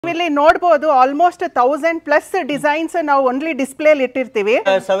ಇಲ್ಲಿ ನೋಡಬಹುದು almost 1000 plus designs ನಾವು ಓನ್ಲಿ ಡಿಸ್ಪ್ಲೇ ಅಲ್ಲಿ ಇಟ್ಟಿರ್ತೀವಿ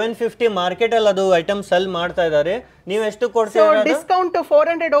 750 ಮಾರ್ಕೆಟ್ ಅಲ್ಲಿ ಅದು ಐಟಮ್ ಸೆಲ್ ಮಾಡ್ತಾ ಇದ್ದಾರೆ ನೀವು ಎಷ್ಟು ಕೊಡ್ತೀರಾ ಡಿಸ್ಕೌಂಟ್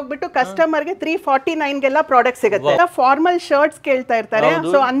 400 ಹೋಗ್ಬಿಟ್ಟು ಕಸ್ಟಮರ್ ಗೆ 349 ಗೆಲ್ಲ ಪ್ರಾಡಕ್ಟ್ ಸಿಗುತ್ತೆ ಫಾರ್ಮಲ್ ಶರ್ಟ್ಸ್ ಕೇಳ್ತಾ ಇರ್ತಾರೆ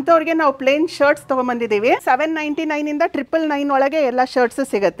ಸೊ ಅಂತವರಿಗೆ ನಾವು ಪ್ಲೇನ್ ಶರ್ಟ್ಸ್ ತಗೊಂಡ್ಬಂದಿದೀವಿ 799 ಇಂದ 999 ಒಳಗೆ ಎಲ್ಲ ಶರ್ಟ್ಸ್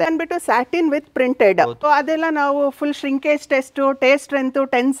ಸಿಗುತ್ತೆ ಅಂದ್ಬಿಟ್ಟು ಸ್ಯಾಟಿನ್ ವಿತ್ ಪ್ರಿಂಟೆಡ್ ಅದೆಲ್ಲ ನಾವು full shrinkage test taste strength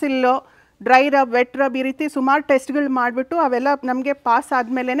tensile dry rub vet rub ಈ ರೀತಿ ಸುಮಾರು ಟೆಸ್ಟ್ ಗಳು ಮಾಡ್ಬಿಟ್ಟು ಅವೆಲ್ಲ ನಮಗೆ ಪಾಸ್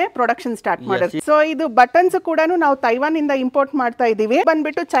ಆದ್ಮೇಲೆ ಪ್ರೊಡಕ್ಷನ್ ಸ್ಟಾರ್ಟ್ ಮಾಡೋದು ಸೊ ಇದು ಬಟನ್ಸ್ ಕೂಡ ನಾವು ತೈವಾನ್ ಇಂದ ಇಂಪೋರ್ಟ್ ಮಾಡ್ತಾ ಇದೀವಿ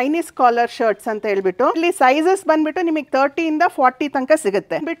ಬಂದ್ಬಿಟ್ಟು ಚೈನೀಸ್ ಕಾಲರ್ ಶರ್ಟ್ಸ್ ಅಂತ ಹೇಳ್ಬಿಟ್ಟು ಇಲ್ಲಿ ಸೈಜಸ್ ಬಂದ್ಬಿಟ್ಟು ನಿಮಗೆ 30 ಇಂದ 40 ತನಕ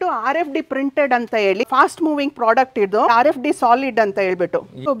ಸಿಗುತ್ತೆ ಬಿಟ್ಟು RFD ಪ್ರಿಂಟೆಡ್ ಅಂತ ಹೇಳಿ ಫಾಸ್ಟ್ ಮೂವಿಂಗ್ ಪ್ರಾಡಕ್ಟ್ ಇದು RFD ಸಾಲಿಡ್ ಅಂತ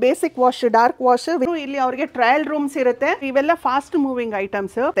ಹೇಳ್ಬಿಟ್ಟು ಬೇಸಿಕ್ ವಾಶ್ ಡಾರ್ಕ್ ವಾಶ್ ಇಲ್ಲಿ ಅವ್ರಿಗೆ ಟ್ರಯಲ್ ರೂಮ್ಸ್ ಇರುತ್ತೆ ಇವೆಲ್ಲ ಫಾಸ್ಟ್ ಮೂವಿಂಗ್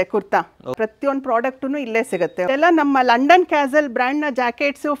ಐಟಮ್ಸ್ ಕುರ್ತಾ ಪ್ರತಿಯೊಂದು ಪ್ರಾಡಕ್ಟ್ ಇಲ್ಲೇ ಸಿಗುತ್ತೆ ಎಲ್ಲ ನಮ್ಮ ಲಂಡನ್ ಕ್ಯಾಸಲ್ ಬ್ರ್ಯಾಂಡ್ ನ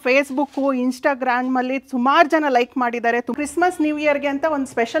ಜಾಕೆಟ್ಸ್ ಫೇಸ್ಬುಕ್ ಇನ್ಸ್ಟಾಗ್ರಾಮ್ ಅಲ್ಲಿ ಸುಮಾರು ಜನ ಲೈಕ್ ಮಾಡಿದ್ದಾರೆ ಕ್ರಿಸ್ಮಸ್ ನ್ಯೂ ಇಯರ್ ಗೆ ಅಂತ ಒಂದು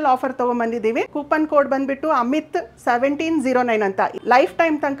ಸ್ಪೆಷಲ್ ಆಫರ್ ತಗೊಂಡ್ ಬಂದಿದ್ದೀವಿ ಕೂಪನ್ ಕೋಡ್ ಬಂದ್ಬಿಟ್ಟು ಅಮಿತ್ 1709 ಅಂತ ಲೈಫ್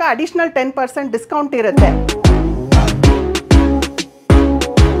ಟೈಮ್ ತನಕ ಅಡಿಷನಲ್ 10% ಡಿಸ್ಕೌಂಟ್ ಇರುತ್ತೆ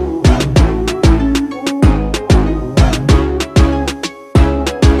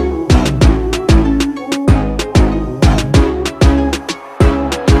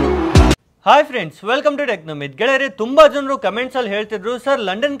ಹಾಯ್ ಫ್ರೆಂಡ್ಸ್ ವೆಲ್ಕಮ್ ಟು ಟೆಕ್ನೋಮಿತ್ ಗೆಳೆಯರೆ ತುಂಬಾ ಜನರು ಕಮೆಂಟ್ಸ್ ಅಲ್ಲಿ ಹೇಳ್ತಿದ್ರು ಸರ್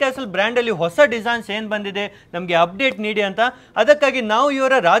ಲಂಡನ್ ಕ್ಯಾಸಲ್ ಬ್ರ್ಯಾಂಡ್ ಅಲ್ಲಿ ಹೊಸ ಡಿಸೈನ್ಸ್ ಏನ್ ಬಂದಿದೆ ನಮಗೆ ಅಪ್ಡೇಟ್ ನೀಡಿ ಅಂತ ಅದಕ್ಕಾಗಿ ನಾವು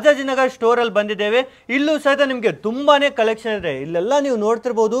ಇವರ ರಾಜಾಜಿನಗರ್ ಸ್ಟೋರ್ ಅಲ್ಲಿ ಬಂದಿದ್ದೇವೆ ಇಲ್ಲೂ ಸಹಿತ ನಿಮಗೆ ತುಂಬಾನೇ ಕಲೆಕ್ಷನ್ ಇದೆ ಇಲ್ಲೆಲ್ಲ ನೀವು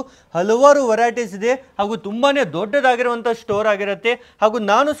ನೋಡ್ತಿರ್ಬೋದು ಹಲವಾರು ವೆರೈಟೀಸ್ ಇದೆ ಹಾಗೂ ತುಂಬಾನೇ ದೊಡ್ಡದಾಗಿರುವಂತ ಸ್ಟೋರ್ ಆಗಿರುತ್ತೆ ಹಾಗೂ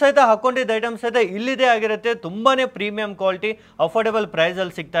ನಾನು ಸಹಿತ ಹಾಕೊಂಡಿದ್ದ ಐಟಮ್ಸ್ ಸಹಿತ ಇಲ್ಲಿದೆ ಆಗಿರುತ್ತೆ ತುಂಬಾನೇ ಪ್ರೀಮಿಯಂ ಕ್ವಾಲಿಟಿ ಅಫೋರ್ಡೆಬಲ್ ಪ್ರೈಸ್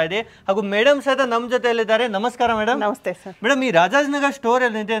ಅಲ್ಲಿ ಸಿಗ್ತಾ ಇದೆ ಹಾಗೂ ಮೇಡಮ್ ಸಹಿತ ನಮ್ಮ ಜೊತೆಯಲ್ಲಿದ್ದಾರೆ ನಮಸ್ಕಾರ ಮೇಡಮ್ ನಮಸ್ತೆ ಸರ್ ಮೇಡಮ್ ಈ ರಾಜಾಜಿನಗರ್ ಸ್ಟೋರ್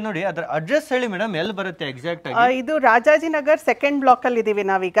ಏನಿದೆ ನೋಡಿ ಅದರ ಅಡ್ರೆಸ್ ಹೇಳಿ ಮೇಡಮ್ ಎಲ್ಲಿ ಬರುತ್ತೆ ಎಕ್ಸಾಕ್ಟ್ ಆಗಿ ಇದು ರಾಜಾಜಿನಗರ್ ಸೆಕೆಂಡ್ ಬ್ಲಾಕ್ ಅಲ್ಲಿ ಇದೀವಿ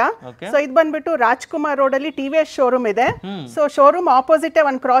ನಾವೀಗ ಸೊ ಇದು ಬಂದ್ಬಿಟ್ಟು ರಾಜ್ಕುಮಾರ್ ರೋಡ್ ಅಲ್ಲಿ ಟಿವಿಎಸ್ ಶೋರೂಮ್ ಇದೆ ಸೊ ಶೋರೂಮ್ ಆಪೋಸಿಟ್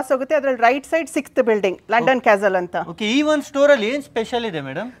ಒಂದು ಕ್ರಾಸ್ ಹೋಗುತ್ತೆ ಅದ್ರಲ್ಲಿ right side 6th building London castle ಅಂತ ಓಕೆ ಈ ಒಂದು ಸ್ಟೋರ್ ಅಲ್ಲಿ ಏನ್ ಸ್ಪೆಷಲ್ ಇದೆ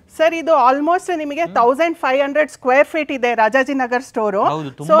ಮೇಡಮ್ ಸರ್ ಇದು ಆಲ್ಮೋಸ್ಟ್ ನಿಮಗೆ 1500 ಸ್ಕ್ವೇರ್ ಫೀಟ್ ಇದೆ ರಾಜಾಜಿನಗರ್ ಸ್ಟೋರ್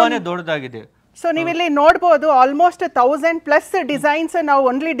ಹೌದು ತುಂಬಾನೇ ದೊಡ್ಡದಾಗಿದೆ ಸೊ ನೀವು ಇಲ್ಲಿ ನೋಡಬಹುದು ಆಲ್ಮೋಸ್ಟ್ 1000 ಪ್ಲಸ್ ಡಿಸೈನ್ಸ್ ನಾವು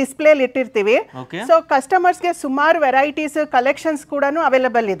ಓನ್ಲಿ ಡಿಸ್ಪ್ಲೇ ಅಲ್ಲಿ ಇಟ್ಟಿರ್ತೀವಿ ಸೊ ಕಸ್ಟಮರ್ಸ್ ಗೆ ಸುಮಾರು ವೆರೈಟೀಸ್ ಕಲೆಕ್ಷನ್ಸ್ ಕೂಡ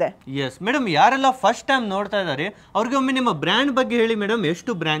ಅವೈಲೇಬಲ್ ಇದೆ ಎಸ್ ಮೇಡಮ್ ಯಾರೆಲ್ಲ ಫಸ್ಟ್ ಟೈಮ್ ನೋಡ್ತಾ ಇದ್ದಾರೆ ಅವ್ರಿಗೆ ಒಮ್ಮೆ ನಿಮ್ಮ ಬ್ರ್ಯಾಂಡ್ ಬಗ್ಗೆ ಹೇಳಿ ಮೇಡಮ್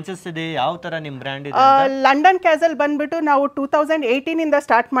ಎಷ್ಟು ಬ್ರಾಂಚಸ್ ಇದೆ ಯಾವ ತರ ನಿಮ್ ಬ್ರ್ಯಾಂಡ್ ಇದೆ ಲಂಡನ್ ಕ್ಯಾಸಲ್ ಬಂದ್ಬಿಟ್ಟು ನಾವು 2018 ಇಂದ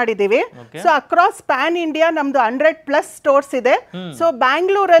ಸ್ಟಾರ್ಟ್ ಮಾಡಿದೀವಿ ಸೊ ಅಕ್ರಾಸ್ ಪ್ಯಾನ್ ಇಂಡಿಯಾ ನಮ್ದು 100+ ಸ್ಟೋರ್ಸ್ ಇದೆ ಸೊ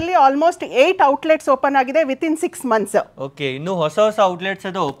ಬ್ಯಾಂಗ್ಳೂರಲ್ಲಿ ಆಲ್ಮೋಸ್ಟ್ 8 ಔಟ್ಲೆಟ್ಸ್ ಓಪನ್ ಆಗಿದೆ ವಿತ್ ಇನ್ 6 ಮಂತ್ಸ್ ಓಕೆ ಇನ್ನು ಹೊಸ ಔಟ್ಲೆಟ್ಸ್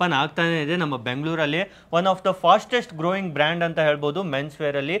ಅದು ಓಪನ್ ಆಗ್ತಾನೆ ಇದೆ ನಮ್ಮ ಬೆಂಗಳೂರಲ್ಲಿ one of the fastest growing brand ಅಂತ ಹೇಳ್ಬೋದು ಮೆನ್ಸ್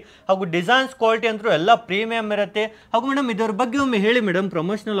ವೇರ್ ಅಲ್ಲಿ ಹಾಗೂ ಡಿಸೈನ್ಸ್ ಕ್ವಾಲಿಟಿ ಅಂತೂ ಎಲ್ಲ ಪ್ರೀಮಿಯಂ ಇರುತ್ತೆ ಹಾಗೂ ಮೇಡಮ್ ಇದರ ಬಗ್ಗೆ ಒಮ್ಮೆ ಹೇಳಿ ಮೇಡಮ್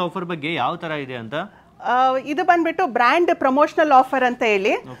ಪ್ರಮೋಷನಲ್ ಆಫರ್ ಬಗ್ಗೆ ಯಾವ ತರ ಇದೆ ಅಂತ ಇದು ಬಂದ್ಬಿಟ್ಟು ಬ್ರ್ಯಾಂಡ್ ಪ್ರಮೋಷನಲ್ ಆಫರ್ ಅಂತ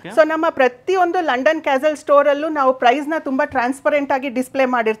ಹೇಳಿ ಸೊ ನಮ್ಮ ಪ್ರತಿಯೊಂದು ಲಂಡನ್ ಕ್ಯಾಸಲ್ ಸ್ಟೋರ್ ಅಲ್ಲೂ ನಾವು ಪ್ರೈಸ್ ನ ತುಂಬಾ ಟ್ರಾನ್ಸ್ಪರೆಂಟ್ ಆಗಿ ಡಿಸ್ಪ್ಲೇ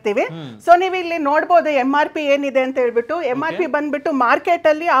ಮಾಡಿರ್ತೀವಿ ಸೊ ನೀವು ಇಲ್ಲಿ ನೋಡಬಹುದು MRP ಏನಿದೆ ಅಂತ ಹೇಳ್ಬಿಟ್ಟು MRP ಬಂದ್ಬಿಟ್ಟು ಮಾರ್ಕೆಟ್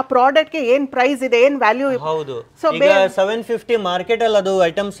ಅಲ್ಲಿ ಆ ಪ್ರಾಡಕ್ಟ್ ಗೆ ಏನ್ ಪ್ರೈಸ್ ಇದೆ ಏನ್ ವ್ಯಾಲ್ಯೂ ಹೌದು ಈಗ 750 ಮಾರ್ಕೆಟ್ ಅಲ್ಲಿ ಅದು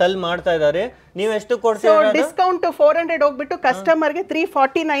ಐಟಮ್ ಸೆಲ್ ಮಾಡ್ತಾ ಇದ್ದಾರೆ ನೀವು ಎಷ್ಟು ಕೊಡ್ತೀರಾ ಡಿಸ್ಕೌಂಟ್ 400 ಹೋಗ್ಬಿಟ್ಟು ಕಸ್ಟಮರ್ ಗೆ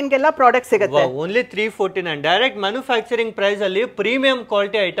 349 ಗೆಲ್ಲ ಪ್ರಾಡಕ್ಟ್ ಸಿಗುತ್ತೆ ಓನ್ಲಿ 349 ಡೈರೆಕ್ಟ್ ಮ್ಯಾನುಫ್ಯಾಕ್ಚರಿಂಗ್ ಪ್ರೈಸ್ ಅಲ್ಲಿ ಪ್ರೀಮಿಯಂ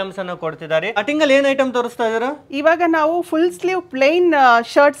ಕ್ವಾಲಿಟಿ ಐಟಮ್ಸ್ ಅನ್ನು ಕೊಡ್ತಿದ್ದಾರೆ ಕಟಿಂಗ್ ಅಲ್ಲಿ ಏನ್ ಐಟಮ್ ತೋರಿಸ್ತಾ ಇದಾರೆ ಇವಾಗ ನಾವು ಫುಲ್ ಸ್ಲೀವ್ ಪ್ಲೇನ್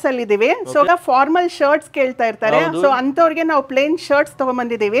ಶರ್ಟ್ಸ್ ಅಲ್ಲಿ ಇದೀವಿ ಸೊ ಫಾರ್ಮಲ್ ಶರ್ಟ್ಸ್ ಕೇಳ್ತಾ ಇರ್ತಾರೆ ಸೊ ಅಂತವರಿಗೆ ನಾವು plane shirts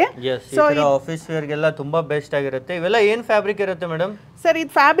ತಗೊಂಡ್ಬಂದಿದೀವಿ so office wear ಗೆಲ್ಲ ತುಂಬಾ ಬೆಸ್ಟ್ ಆಗಿರುತ್ತೆ ಇವೆಲ್ಲ ಏನ್ ಫ್ಯಾಬ್ರಿಕ್ ಇರುತ್ತೆ ಮೇಡಮ್ ಸರ್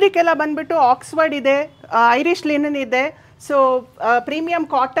ಇದು ಫ್ಯಾಬ್ರಿಕ್ ಎಲ್ಲ ಬಂದ್ಬಿಟ್ಟು ಆಕ್ಸ್ಫರ್ಡ್ ಇದೆ ಐರಿಷ್ ಲಿನನ್ ಇದೆ ಸೊ ಪ್ರೀಮಿಯಂ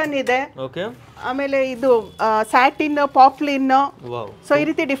ಕಾಟನ್ ಇದೆ ಆಮೇಲೆ ಇದು ಸ್ಯಾಟಿನ್ ಪಾಪ್ಲಿನ್ ಸೊ ಈ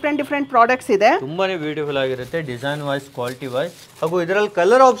ರೀತಿ ಡಿಫ್ರೆಂಟ್ ಪ್ರಾಡಕ್ಟ್ಸ್ ಇದೆ ತುಂಬಾನೇ ಬ್ಯೂಟಿಫುಲ್ ಆಗಿರುತ್ತೆ ಡಿಸೈನ್ ವೈಸ್ ಕ್ವಾಲಿಟಿ ವೈಸ್ ಹಾಗೂ ಇದರಲ್ಲಿ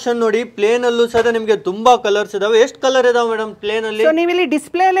ಕಲರ್ ಆಪ್ಷನ್ ನೋಡಿ ಪ್ಲೇನ್ ಅಲ್ಲೂ ಸಹ ನಿಮಗೆ ತುಂಬಾ ಕಲರ್ಸ್ ಇದಾವೆ ಎಷ್ಟು ಕಲರ್ ಇದಾವೆ ಮೇಡಮ್ ಪ್ಲೇನ್ ಅಲ್ಲಿ ಸೊ ನೀವು ಇಲ್ಲಿ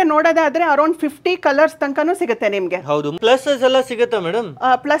ಡಿಸ್ಪ್ಲೇ ಅಲ್ಲೇ ನೋಡೋದಾದ್ರೆ ಅರೌಂಡ್ 50 ಕಲರ್ಸ್ ತನಕನೂ ಸಿಗುತ್ತೆ ನಿಮಗೆ ಹೌದು ಪ್ಲಸ್ ಸೈಜ್ ಎಲ್ಲ ಸಿಗುತ್ತೆ ಮೇಡಮ್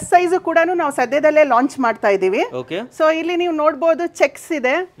ಪ್ಲಸ್ ಸೈಜ್ ಕೂಡ ನಾವು ಸದ್ಯದಲ್ಲೇ ಲಾಂಚ್ ಮಾಡ್ತಾ ಇದೀವಿ ಸೊ ಇಲ್ಲಿ ನೀವು ನೋಡಬಹುದು ಚೆಕ್ಸ್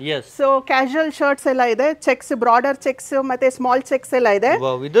ಇದೆ ಸೊ ಕ್ಯಾಶುಯಲ್ ಶರ್ಟ್ಸ್ ಎಲ್ಲ ಇದೆ ಚೆಕ್ಸ್ ಬ್ರಾಡರ್ ಚೆಕ್ಸ್ ಮತ್ತೆ ಸ್ಮಾಲ್ ಚೆಕ್ಸ್ ಎಲ್ಲ ಇದೆ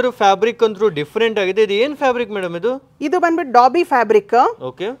ಇದರ ಫ್ಯಾಬ್ರಿಕ್ ಅಂತೂ ಡಿಫರೆಂಟ್ ಆಗಿದೆ ಇದು ಏನ್ ಫ್ಯಾಬ್ರಿಕ್ ಮೇಡಮ್ ಇದು ಬಂದ್ಬಿಟ್ಟು ಡಾಬಿ ಫ್ಯಾಬ್ರಿಕ್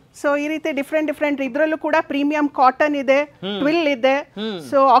ಓಕೆ ಸೊ ಈ ರೀತಿ ಡಿಫರೆಂಟ್ ಇದ್ರಲ್ಲೂ ಕೂಡ ಪ್ರೀಮಿಯಂ ಕಾಟನ್ ಇದೆ ಟ್ವಿಲ್ ಇದೆ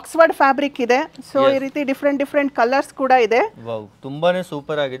ಸೊ ಆಕ್ಸ್ಫರ್ಡ್ ಫ್ಯಾಬ್ರಿಕ್ ಇದೆ ಸೊ ಈ ರೀತಿ ಡಿಫರೆಂಟ್ ಕಲರ್ಸ್ ಕೂಡ ಇದೆ ತುಂಬಾನೇ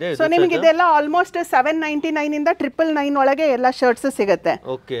ಸೂಪರ್ ಆಗಿದೆ ಸೊ ನಿಮಗೆ ಇದೆಲ್ಲ ಆಲ್ಮೋಸ್ಟ್ 799 ಇಂದ 999 ಒಳಗೆ ಎಲ್ಲ ಶರ್ಟ್ಸ್ ಸಿಗುತ್ತೆ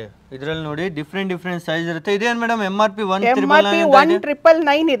ಓಕೆ ಇದರಲ್ಲಿ ನೋಡಿ ಡಿಫರೆಂಟ್ ಸೈಜ್ ಇರುತ್ತೆ ಇದೇನ್ ಮೇಡಮ್ MRP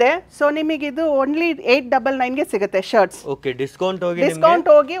 1999 ಇದೆ ಸೊ ನಿಮಗೆ ಇದು ಓನ್ಲಿ 899 ಗೆ ಸಿಗುತ್ತೆ ಶರ್ಟ್ಸ್ ಓಕೆ ಡಿಸ್ಕೌಂಟ್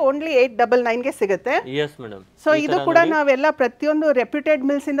ಹೋಗಿ ಓನ್ಲಿ 899 ಗೆ ಸಿಗುತ್ತೆ ಯೆಸ್ ಮೇಡಮ್ ಸೊ ಇದು ಕೂಡ ನಾವೆಲ್ಲ ಪ್ರತಿಯೊಂದು ರೆಪ್ಯೂಟೆಡ್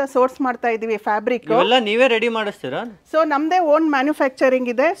ಮಿಲ್ಸ್ ಇಂದ ಸೋರ್ಸ್ ಮಾಡ್ತಾ ಇದೀವಿ ಫ್ಯಾಬ್ರಿಕ್. ಇವೆಲ್ಲ ನೀವೇ ರೆಡಿ ಮಾಡಿಸ್ತೀರಾ? ಸೊ ನಮ್ದೇ ಓನ್ ಮ್ಯಾನುಫ್ಯಾಕ್ಚರಿಂಗ್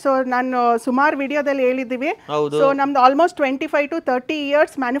ಇದೆ. ಸೊ ನಾನು ಸುಮಾರು ವಿಡಿಯೋದಲ್ಲಿ ಹೇಳಿದೀವಿ. ಸೊ ನಮ್ದು almost 25 to 30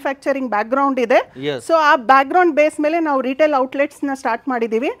 years manufacturing back ground ಇದೆ. ಸೊ ಆ ಬ್ಯಾಕ್ ಗ್ರೌಂಡ್ ಬೇಸ್ ಮೇಲೆ ನಾವು ರಿಟೇಲ್ ಔಟ್ಲೆಟ್ಸ್ ನ ಸ್ಟಾರ್ಟ್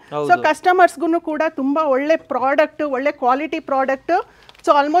ಮಾಡಿದೀವಿ. ಸೊ ಕಸ್ಟಮರ್ಸ್ಗೂ ಕೂಡ ತುಂಬಾ ಒಳ್ಳೆ ಪ್ರಾಡಕ್ಟ್, ಒಳ್ಳೆ quality product,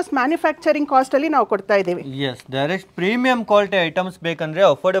 so almost manufacturing cost ಅಲ್ಲಿ ನಾವು ಕೊಡ್ತಾ ಇದೀವಿ. S, direct premium quality items ಬೇಕಂದ್ರೆ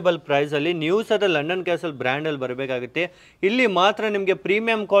ಅಫೋರ್ಡಬಲ್ ಪ್ರೈಸ್ ಅಲ್ಲಿ ನೀವು ಸಹ ಲಂಡನ್ ಕ್ಯಾಸಲ್ ಬ್ರ್ಯಾಂಡ್ ಅಲ್ಲಿ ಬರಬೇಕಾಗುತ್ತೆ. ಇಲ್ಲಿ ಮಾತ್ರ ನಿಮಗೆ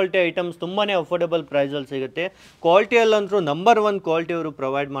ಪ್ರೀಮಿಯಂ ಕ್ವಾಲಿಟಿ ಐಟಮ್ಸ್ ತುಂಬಾನೇ ಅಫೋರ್ಡಬಲ್ ಪ್ರೈಸ್ ಅಲ್ಲಿ ಸಿಗುತ್ತೆ. ಕ್ವಾಲಿಟಿಯಲ್ಲಂತೂ ನಂಬರ್ 1 ಕ್ವಾಲಿಟಿ ಅವರು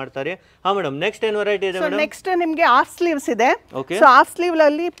ಪ್ರೊವೈಡ್ ಮಾಡ್ತಾರೆ. ಹಾ ಮೇಡಮ್, ನೆಕ್ಸ್ಟ್ ಏನು ವೆರೈಟಿ ಇದೆ ಮೇಡಮ್? ನೆಕ್ಸ್ಟ್ ನಿಮಗೆ ಹಾಫ್ ಸ್ಲೀವ್ಸ್ ಇದೆ. ಸೊ ಹಾಫ್ ಸ್ಲೀವ್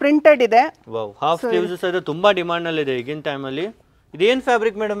ಅಲ್ಲಿ ಪ್ರಿಂಟೆಡ್ ಇದೆ. ವಾವ್, ಹಾಫ್ ಸ್ಲೀವ್ಸ್ ಸಹ ತುಂಬಾ ಡಿಮಾಂಡ್ ಅಲ್ಲಿ ಇದೆ ಈಗಿನ ಟೈಮ್ ಅಲ್ಲಿ. ಇದೇನ್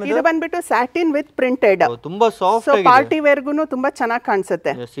ಫ್ಯಾಬ್ರಿಕ್ ಮೇಡಮ್? ಇದು ಬಂದ್ಬಿಟ್ಟು ಸ್ಯಾಟಿನ್ ವಿತ್ ಪ್ರಿಂಟೆಡ್. ತುಂಬಾ ಸಾಫ್ಟ್ ಆಗಿದೆ. ಪಾರ್ಟಿ ವೇರ್ ಗೂನು ತುಂಬಾ ಚೆನ್ನಾಗಿ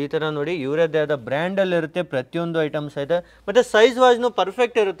ಕಾಣಿಸುತ್ತೆ. ಈ ತರ ನೋಡಿ, ಇವರದ್ದೇ ಆದ ಬ್ರ್ಯಾಂಡ್ ಅಲ್ಲಿ ಇರುತ್ತೆ, ಪ್ರತಿಯೊಂದು ಐಟಮ್ಸ್ ಇದೆ. ಮತ್ತೆ ಸೈಜ್ ವೈಸ್ ನು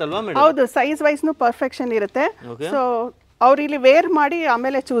ಪರ್ಫೆಕ್ಟ್ ಇರುತ್ತಲ್ವಾ ಮೇಡಮ್? ಹೌದು, ಸೈಜ್ ವೈಸ್ ನು ಪರ್ಫೆಕ್ಷನ್ ಇರುತ್ತೆ. ಸೊ ಅವ್ರು ಇಲ್ಲಿ ವೇರ್ ಮಾಡಿ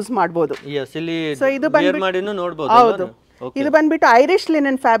ಆಮೇಲೆ ಚೂಸ್ ಮಾಡಬಹುದು. ಎಸ್, ಇಲ್ಲಿ ವೇರ್ ಮಾಡಿನೂ ನೋಡಬಹುದು. ಹೌದು, ಇದು ಬಂದ್ಬಿಟ್ಟು Irish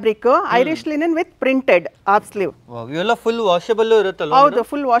linen fabric, Irish linen with printed half sleeve. ಇವೆಲ್ಲ ಫುಲ್ ವಾಷಬಲ್ ಇರುತ್ತಲ್ಲ? ಹೌದು,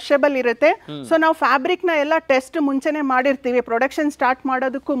 ಫುಲ್ ವಾಷಬಲ್ ಇರುತ್ತೆ. ಸೊ ನಾವು ಫ್ಯಾಬ್ರಿಕ್ ನ ಎಲ್ಲ ಟೆಸ್ಟ್ ಮುಂಚೆನೆ ಮಾಡಿರ್ತೀವಿ, ಪ್ರೊಡಕ್ಷನ್ ಸ್ಟಾರ್ಟ್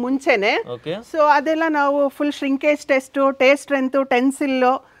ಮಾಡೋದಕ್ಕೂ ಮುಂಚೆನೆ. ಸೊ ಅದೆಲ್ಲ ನಾವು full shrinkage test, taste strength, tensile,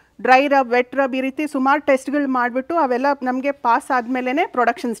 dry rub, vet rub, ಈ ರೀತಿ ಸುಮಾರು ಟೆಸ್ಟ್ಗಳು ಮಾಡಿಬಿಟ್ಟು ಅವೆಲ್ಲ ನಮಗೆ ಪಾಸ್ ಆದ್ಮೇಲೆ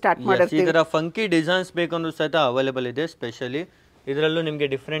ಪ್ರೊಡಕ್ಷನ್ ಸ್ಟಾರ್ಟ್ ಮಾಡಿರ್ತೀವಿ. ಇದರ ಫಂಕಿ ಡಿಸೈನ್ಸ್ ಬೇಕಂದ್ರೂ ಸಹಿತ ಅವೈಲೇಬಲ್ ಇದೆ. ಸ್ಪೆಷಲಿ ಇದರಲ್ಲೂ ನಿಮಗೆ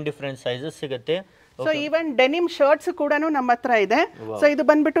ಡಿಫ್ರೆಂಟ್ ಸೈಜಸ್ ಸಿಗುತ್ತೆ. ಸೊ ಈವನ್ ಡೆನಿಮ್ ಶರ್ಟ್ಸ್ ಕೂಡ ನಮ್ಮ ಹತ್ರ ಇದೆ. ಸೊ ಇದು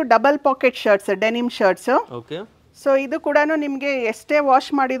ಬಂದ್ಬಿಟ್ಟು double packet shirts, denim shirts. So ಇದು ಕೂಡ ನಿಮಗೆ ಎಷ್ಟೇ ವಾಶ್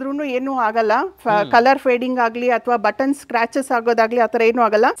ಮಾಡಿದ್ರು ಏನು ಆಗಲ್ಲ. ಕಲರ್ ಫೇಡಿಂಗ್ ಆಗಲಿ ಅಥವಾ ಬಟನ್ ಸ್ಕ್ರಾಚಸ್ ಆಗೋದಾಗ್ಲಿ ಆತರ ಏನು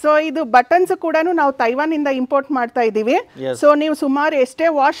ಆಗಲ್ಲ. ಸೊ ಇದು ಬಟನ್ಸ್ ಕೂಡ ನಾವು ತೈವಾನ್ ಇಂದ ಇಂಪೋರ್ಟ್ ಮಾಡ್ತಾ ಇದೀವಿ. ಸೊ ನೀವು ಸುಮಾರು ಎಷ್ಟೇ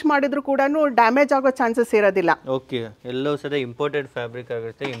ವಾಶ್ ಮಾಡಿದ್ರು ಕೂಡ ಡ್ಯಾಮೇಜ್ ಆಗೋ ಚಾನ್ಸಸ್ ಇರೋದಿಲ್ಲ. ಓಕೆ, ಎಲ್ಲವೂ ಸಹ ಇಂಪೋರ್ಟೆಡ್ ಫ್ಯಾಬ್ರಿಕ್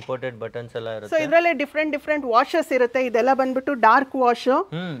ಆಗುತ್ತೆ, ಇಂಪೋರ್ಟೆಡ್ ಬಟನ್ಸ್ ಎಲ್ಲ ಇರುತ್ತೆ. ಸೊ ಇದರಲ್ಲಿ ಡಿಫ್ರೆಂಟ್ ವಾಶಸ್ ಇರುತ್ತೆ. ಇದೆಲ್ಲ ಬಂದ್ಬಿಟ್ಟು ಡಾರ್ಕ್ ವಾಶ್.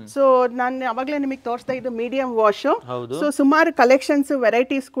 ಸೊ ನಾನು ಅವಾಗಲೇ ನಿಮಗೆ ತೋರಿಸ್ತಾ ಇದು ಮೀಡಿಯಂ ವಾಶ್. ಸೊ ಸುಮಾರು ಕಲೆಕ್ಷನ್ಸ್,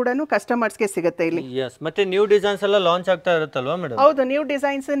 ವೆರೈಟೀಸ್ ಕೂಡ ಕಸ್ಟಮರ್ಸ್ಗೆ ಸಿಗುತ್ತೆ ಇಲ್ಲಿ. ಮತ್ತೆ ನ್ಯೂ ಡಿಸೈನ್ಸ್ ಎಲ್ಲ ಲಾಂಚ್ ಆಗ್ತಾ ಇರುತ್ತಲ್ವಾ ಮೇಡಮ್? ಹೌದು, ನ್ಯೂ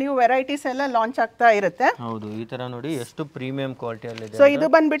ಡಿಸೈನ್ಸ್, ನ್ಯೂ ವೆರೈಟೀಸ್ ಎಲ್ಲ ಲಾಂಚ್ ಆಗ್ತಾ ಇರುತ್ತೆ. ಹೌದು, ಈ ತರ ನೋಡಿ ಎಷ್ಟು ಪ್ರೀಮಿಯಂ ಕ್ವಾಲಿಟಿ ಅಲ್ಲಿ ಇದೆ. ಸೊ ಇದು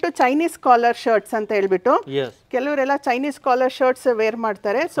ಬಂದ್ಬಿಟ್ಟು ಚೈನೀಸ್ ಕಾಲರ್ ಶರ್ಟ್ಸ್ ಅಂತ ಹೇಳ್ಬಿಟ್ಟು, ಕೆಲವರೆಲ್ಲ ಚೈನೀಸ್ ಕಾಲರ್ ಶರ್ಟ್ಸ್ ವೇರ್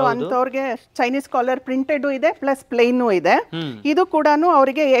ಮಾಡ್ತಾರೆ. ಸೊ ಅಂತವ್ರಿಗೆ ಚೈನೀಸ್ ಕಾಲರ್ ಪ್ರಿಂಟೆಡ್ ಇದೆ, ಪ್ಲಸ್ ಪ್ಲೇನ್ ಇದೆ. ಇದು ಕೂಡ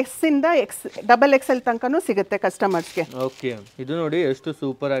ಅವರಿಗೆ ಎಸ್ ಇಂದ XXL ತನಕನೂ ಸಿಗುತ್ತೆ ಕಸ್ಟಮರ್ಸ್ಗೆ. ಓಕೆ, ಇದು ನೋಡಿ ಎಷ್ಟು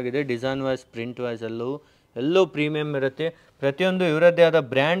ಸೂಪರ್ ಆಗಿದೆ. ಡಿಸೈನ್ ವೈಸ್, ಪ್ರಿಂಟ್ ವೈಸ್ ಎಲ್ಲೋ ಪ್ರೀಮಿಯಂ ಇರುತ್ತೆ. ಪ್ರತಿಯೊಂದು ಇವರದ್ದೇ ಆದ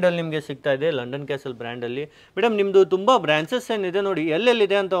ಬ್ರ್ಯಾಂಡ್ ಅಲ್ಲಿ ನಿಮಗೆ ಸಿಗ್ತಾ ಇದೆ, ಲಂಡನ್ ಕ್ಯಾಸಲ್ ಬ್ರ್ಯಾಂಡ್ ಅಲ್ಲಿ. ಮೇಡಮ್, ನಿಮ್ದು ತುಂಬಾ ಬ್ರಾಂಚಸ್ ಏನಿದೆ ನೋಡಿ,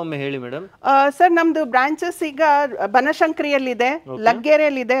 ಎಲ್ಲೆಲ್ಲಿದೆ ಅಂತ ಒಮ್ಮೆ ಹೇಳಿ ಮೇಡಮ್. ಸರ್, ನಮ್ದು ಬ್ರಾಂಚಸ್ ಈಗ ಬನಶಂಕರಿಯಲ್ಲಿದೆ,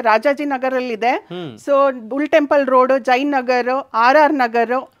 ಲಗ್ಗೆರೆಯಲ್ಲಿದೆ, ರಾಜಾಜಿನಗರಲ್ಲಿದೆ. So bull temple road, Jain Nagar, RR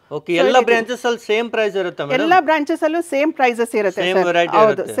Nagar. Okay, ಎಲ್ಲ ಬ್ರಾಂಚಸ್ ಅಲ್ಲಿ ಸೇಮ್ ಪ್ರೈಸ್ ಇರುತ್ತೆ ಮೇಡಮ್? ಎಲ್ಲ ಬ್ರಾಂಚಸ್ ಅಲ್ಲೂ ಸೇಮ್ ಪ್ರೈಸಸ್ ಇರುತ್ತೆ.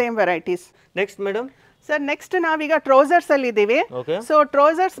 ಹೌದು, same varieties. Next madam? Sir, next ನಾವೀಗ ಟ್ರೌಸರ್ಸ್ ಅಲ್ಲಿ ಇದೀವಿ. ಸೊ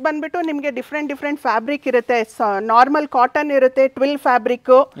ಟ್ರೌಸರ್ಸ್ ಬಂದ್ಬಿಟ್ಟು ನಿಮಗೆ ಡಿಫ್ರೆಂಟ್ ಫ್ಯಾಬ್ರಿಕ್ ಇರುತ್ತೆ. ನಾರ್ಮಲ್ ಕಾಟನ್ ಇರುತ್ತೆ, twill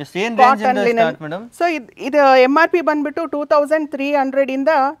fabric, cotton linen. So ಇದು MRP ಬಂದ್ಬಿಟ್ಟು 2300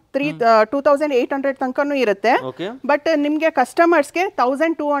 ಇಂದ 2800 ತನಕನೂ ಇರುತ್ತೆ. ಬಟ್ ನಿಮ್ಗೆ ಕಸ್ಟಮರ್ಸ್ಗೆ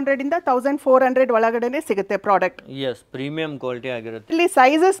 1200 ಇಂದ 1400 ಒಳಗಡೆನೆ ಸಿಗುತ್ತೆ ಪ್ರಾಡಕ್ಟ್. ಪ್ರೀಮಿಯಂ ಕ್ವಾಲಿಟಿ ಆಗಿರುತ್ತೆ. ಇಲ್ಲಿ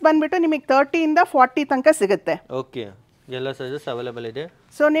ಸೈಜಸ್ ಬಂದ್ಬಿಟ್ಟು ನಿಮಗೆ 30 ಇಂದ 40 ತನಕ ಸಿಗುತ್ತೆ. ಓಕೆ, ಎಲ್ಲ ಸೈಜಸ್ ಅವೈಲೇಬಲ್ ಇದೆ.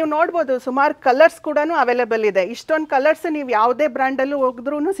 ಸೊ ನೀವು ನೋಡ್ಬೋದು, ಸುಮಾರು ಕಲರ್ಸ್ ಕೂಡ ಅವೈಲೇಬಲ್ ಇದೆ. ಇಷ್ಟೊಂದು ಕಲರ್ಸ್ ನೀವು ಯಾವುದೇ ಬ್ರ್ಯಾಂಡ್ ಅಲ್ಲೂ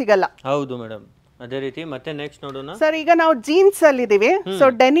ಹೋಗಿದ್ರೂ ಸಿಗಲ್ಲ. ಹೌದು ಮೇಡಮ್, ಅದೇ ರೀತಿ. ಮತ್ತೆ ನೆಕ್ಸ್ಟ್ ನೋಡೋಣ ಸರ್, ಈಗ ನಾವು ಜೀನ್ಸ್ ಅಲ್ಲಿ ಇದೀವಿ. ಸೊ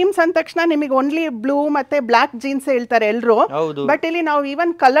ಡೆನಿಮ್ಸ್ ಅಂದ ತಕ್ಷಣ ನಿಮಗೆ ಓನ್ಲಿ ಬ್ಲೂ ಮತ್ತೆ ಬ್ಲಾಕ್ ಜೀನ್ಸ್ ಹೇಳ್ತಾರೆ ಎಲ್ರು. ಬಟ್ ಇಲ್ಲಿ ನಾವು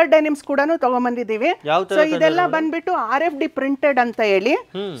ಈವನ್ ಕಲರ್ ಡೆನಿಮ್ಸ್ ಕೂಡ ತಗೊಂಡ್ಬಂದಿದೀವಿ. ಸೊ ಇದೆಲ್ಲ ಬಂದ್ಬಿಟ್ಟು RFD ಪ್ರಿಂಟೆಡ್ ಅಂತ ಹೇಳಿ.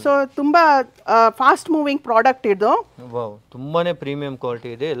 ಸೊ ತುಂಬಾ ಫಾಸ್ಟ್ ಮೂವಿಂಗ್ ಪ್ರಾಡಕ್ಟ್ ಇದು. ತುಂಬಾನೇ ಪ್ರೀಮಿಯಂ ಕ್ವಾಲಿಟಿ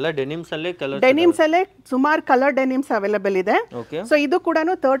ಇದೆ. ಎಲ್ಲ ಡೆನಿಮ್ಸ್ ಅಲ್ಲೇ ಸುಮಾರು ಕಲರ್ ಡೆನಿಮ್ಸ್ ಅವೈಲೇಬಲ್ ಇದೆ. ಸೊ ಇದು ಕೂಡ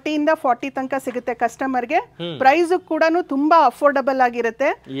 30 ಇಂದ 40 ತನಕ ಸಿಗುತ್ತೆ ಕಸ್ಟಮರ್ಗೆ. ಪ್ರೈಸ್ ಕೂಡ ತುಂಬಾ ಅಫೋರ್ಡಬಲ್ ಆಗಿರುತ್ತೆ.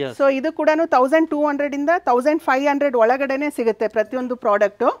 ಸೊ ಇದು ಕೂಡ 1200 ಇಂದ 1500 ಒಳಗಡೆನೆ ಸಿಗುತ್ತೆ ಪ್ರತಿಯೊಂದು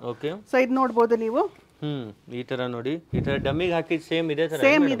ಪ್ರಾಡಕ್ಟ್. ಸೊ ಇದು ನೋಡಬಹುದು ನೀವು. ಈ ತರ ನೋಡಿ, ಈ ತರ ಡಮ್ಮಿಗೆ ಹಾಕಿದ್ ಸೇಮ್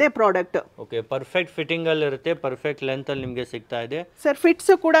ಇದೆ ಪ್ರಾಡಕ್ಟ್. ಓಕೆ, ಪರ್ಫೆಕ್ಟ್ ಫಿಟ್ಟಿಂಗ್ ಅಲ್ಲಿ ಇರುತ್ತೆ, ಪರ್ಫೆಕ್ಟ್ ಲೆಂತ್ ಅಲ್ಲಿ ನಿಮಗೆ ಸಿಗ್ತಾ ಇದೆ. ಸರ್,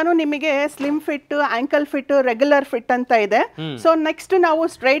 ಫಿಟ್ಸ್ ಕೂಡ ನಿಮಗೆ slim fit, ankle fit, regular fit ಅಂತ ಇದೆ. ಸೊ ನೆಕ್ಸ್ಟ್ ನಾವು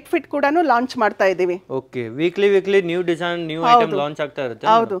ಸ್ಟ್ರೈಟ್ ಫಿಟ್ ಕೂಡ ಲಾಂಚ್ ಮಾಡ್ತಾ ಇದೀವಿ. Okay, weekly new design, new item launch ಆಗ್ತಾ ಇರುತ್ತೆ.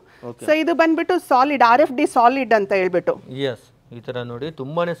 ಹೌದು. ಸೊ ಇದು ಬಂದ್ಬಿಟ್ಟು ಸಾಲಿಡ್, RFD ಸಾಲಿಡ್ ಅಂತ ಹೇಳ್ಬಿಟ್ಟು. ಈ ತರ ನೋಡಿ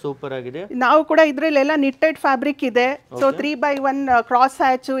ತುಂಬಾನೇ ಸೂಪರ್ ಆಗಿದೆ. ನಾವು ಕೂಡ ಇದ್ರಲ್ಲೆಲ್ಲ ನಿಟ್ಟೆಡ್ ಫ್ಯಾಬ್ರಿಕ್ ಇದೆ. ಸೊ 3x1 ಕ್ರಾಸ್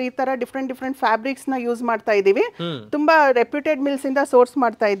ಹ್ಯಾಚ್ ಈ ತರ ಡಿಫ್ರೆಂಟ್ ಫ್ಯಾಬ್ರಿಕ್ಸ್ ನ ಯೂಸ್ ಮಾಡ್ತಾ ಇದೀವಿ. ತುಂಬಾ ರೆಪ್ಯೂಟೆಡ್ ಮಿಲ್ಸ್ ಇಂದ ಸೋರ್ಸ್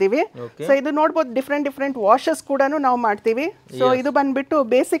ಮಾಡ್ತಾ ಇದೀವಿ. ಸೊ ಇದು ನೋಡಬಹುದು ಡಿಫ್ರೆಂಟ್ ವಾಷಸ್ ಕೂಡ ನಾವು ಮಾಡ್ತೀವಿ. ಸೊ ಇದು ಬಂದ್ಬಿಟ್ಟು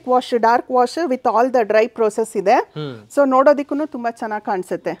basic wash, dark wash with all the dry process ಇದೆ. ಸೊ ನೋಡೋದಕ್ಕೂ ತುಂಬಾ ಚೆನ್ನಾಗಿ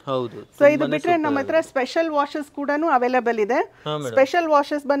ಕಾಣಿಸುತ್ತೆ. ಸೊ ಇದು ಬಿಟ್ರೆ ನಮ್ಮ ಹತ್ರ ಸ್ಪೆಷಲ್ ವಾಷಸ್ ಕೂಡ ಅವೈಲೇಬಲ್ ಇದೆ. ಸ್ಪೆಷಲ್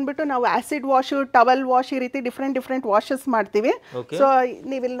ವಾಷಸ್ ಬಂದ್ಬಿಟ್ಟು ನಾವು ಆಸಿಡ್ ವಾಶ್, ಟವಲ್ ವಾಶ್ ಈ ರೀತಿ ಡಿಫ್ರೆಂಟ್ ವಾಷಸ್ ಮಾಡ್ತೀವಿ. ಸೊ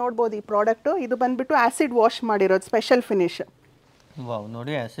ನೀವು ಇಲ್ಲಿ ನೋಡಬಹುದು ಈ ಪ್ರಾಡಕ್ಟ್ ಇದು ಬಂದ್ಬಿಟ್ಟು ಆಸಿಡ್ ವಾಶ್ ಮಾಡಿರೋದು ಸ್ಪೆಷಲ್ ಫಿನಿಶ್. ವಾವ್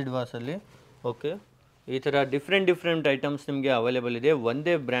ನೋಡಿ ಆಸಿಡ್ ವಾಶ್ ಅಲ್ಲಿ ಓಕೆ ಈ ತರ ಡಿಫ್ರೆಂಟ್ ಐಟಮ್ಸ್ ನಿಮಗೆ ಅವೈಲೇಬಲ್ ಇದೆ,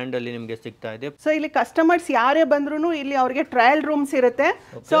 ಒಂದೇ ಬ್ರ್ಯಾಂಡ್ ಅಲ್ಲಿ ನಿಮಗೆ ಸಿಗ್ತಾ ಇದೆ. ಸೊ ಇಲ್ಲಿ ಕಸ್ಟಮರ್ಸ್ ಯಾರೇ ಬಂದ್ರು ಇಲ್ಲಿ ಅವ್ರಿಗೆ ಟ್ರಯಲ್ ರೂಮ್ಸ್ ಇರುತ್ತೆ.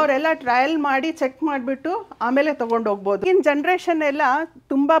 ಸೊ ಅವರೆಲ್ಲ ಟ್ರಯಲ್ ಮಾಡಿ ಚೆಕ್ ಮಾಡಿಬಿಟ್ಟು ಆಮೇಲೆ ತಗೊಂಡು ಹೋಗ್ಬೋದು. ಇನ್ ಜನರೇಷನ್ ಎಲ್ಲ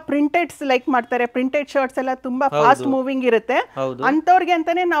ತುಂಬಾ ಪ್ರಿಂಟೆಡ್ಸ್ ಲೈಕ್ ಮಾಡ್ತಾರೆ, ಪ್ರಿಂಟೆಡ್ ಶರ್ಟ್ಸ್ ಎಲ್ಲ ತುಂಬಾ ಫಾಸ್ಟ್ ಮೂವಿಂಗ್ ಇರುತ್ತೆ. ಅಂತವ್ರಿಗೆ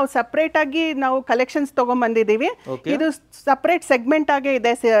ಅಂತಾನೆ ನಾವು ಸಪರೇಟ್ ಆಗಿ ನಾವು ಕಲೆಕ್ಷನ್ಸ್ ತಗೊಂಡ್ ಬಂದಿದೀವಿ. ಇದು ಸಪರೇಟ್ ಸೆಗ್ಮೆಂಟ್ ಆಗೇ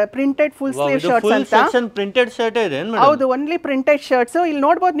ಇದೆ, ಪ್ರಿಂಟೆಡ್ ಫುಲ್ ಸ್ಲೀವ್ ಶರ್ಟ್ಸ್ ಅಂತ. ಪ್ರಿಂಟೆಡ್ ಶರ್ಟ್ ಇದೆ, ಹೌದು, ಓನ್ಲಿ ಪ್ರಿಂಟೆಡ್ ಶರ್ಟ್ಸ್. ಇಲ್ಲಿ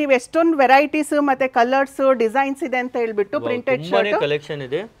ನೋಡಬಹುದು ನೀವು ಎಷ್ಟೊಂದು ವೆರೈಟೀಸ್ ಮತ್ತೆ ಕಲರ್ಸ್ ಡಿಸೈನ್ಸ್ ಇದೆ ಅಂತ ಹೇಳ್ಬಿಟ್ಟು ಪ್ರಿಂಟೆಡ್ ಶರ್ಟ್ ಕಲೆಕ್ಷನ್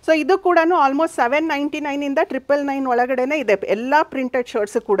ಇದೆ. ಸೊ ಇದು ಕೂಡ ಆಲ್ಮೋಸ್ಟ್ 799 ಇಂದ 999 ಒಳಗಡೆನೆ ಇದೆ ಎಲ್ಲಾ ಪ್ರಿಂಟೆಡ್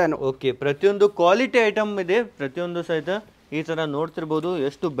ಶರ್ಟ್ಸ್ ಕೂಡ. ಓಕೆ, ಪ್ರತಿಯೊಂದು ಕ್ವಾಲಿಟಿ ಐಟಮ್ ಇದೆ, ಪ್ರತಿಯೊಂದು ಸಹಿತ ಈ ತರ ನೋಡ್ತಿರ್ಬೋದು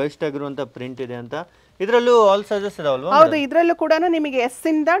ಎಷ್ಟು ಬೆಸ್ಟ್ ಆಗಿರುವಂತ ಪ್ರಿಂಟ್ ಇದೆ ಅಂತ. ಇದರಲ್ಲೂ ಆಲ್ ಸೈಜಸ್ ಇದಾವಲ್ವಾ? ಹೌದು, ಇದರಲ್ಲೂ ಕೂಡ ನಿಮಗೆ ಎಸ್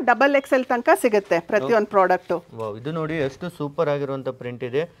ಇಂದ XXL ತನಕ ಸಿಗುತ್ತೆ ಪ್ರತಿಯೊಂದು ಪ್ರಾಡಕ್ಟ್. ವಾವ್, ಇದು ನೋಡಿ ಎಷ್ಟು ಸೂಪರ್ ಆಗಿರುವಂತ ಪ್ರಿಂಟ್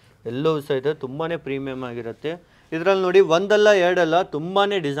ಇದೆ, ಎಲ್ಲವೂ ಸಹಿತ ತುಂಬಾನೇ ಪ್ರೀಮಿಯಂ ಆಗಿರುತ್ತೆ. ಇದರಲ್ಲಿ ನೋಡಿ ಒಂದಲ್ಲ ಎರಡಲ್ಲ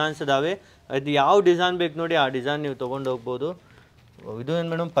ತುಂಬಾನೇ ಡಿಸೈನ್ಸ್ ಇದಾವೆ. ಅದು ಯಾವ ಡಿಸೈನ್ ಬೇಕು ನೋಡಿ ಆ ಡಿಸೈನ್ ನೀವು ತಗೊಂಡು ಹೋಗ್ಬೋದು. ಇದು ಏನು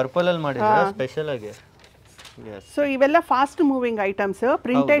ಮೇಡಮ್ ಪರ್ಪಲ್ ಅಲ್ಲಿ ಮಾಡಿದ್ರೆ ಸ್ಪೆಷಲ್ ಆಗಿ. ಸೊ ಇವೆಲ್ಲ fast moving items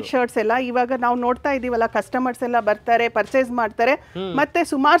printed shirts ಎಲ್ಲ ಇವಾಗ ನಾವು ನೋಡ್ತಾ ಇದೀವಲ್ಲ, ಕಸ್ಟಮರ್ಸ್ ಎಲ್ಲ ಬರ್ತಾರೆ, ಪರ್ಚೇಸ್ ಮಾಡ್ತಾರೆ, ಮತ್ತೆ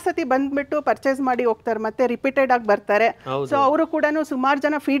ಸುಮಾರು ಸತಿ ಬಂದ್ಬಿಟ್ಟು ಪರ್ಚೇಸ್ ಮಾಡಿ ಹೋಗ್ತಾರೆ, ಮತ್ತೆ ರಿಪೀಟೆಡ್ ಆಗಿ ಬರ್ತಾರೆ. ಸೊ ಅವರು ಕೂಡ ಸುಮಾರು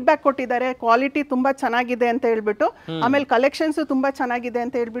ಜನ ಫೀಡ್ಬ್ಯಾಕ್ ಕೊಟ್ಟಿದ್ದಾರೆ, ಕ್ವಾಲಿಟಿ ತುಂಬಾ ಚೆನ್ನಾಗಿದೆ ಅಂತ ಹೇಳ್ಬಿಟ್ಟು, ಆಮೇಲೆ ಕಲೆಕ್ಷನ್ಸ್ ತುಂಬಾ ಚೆನ್ನಾಗಿದೆ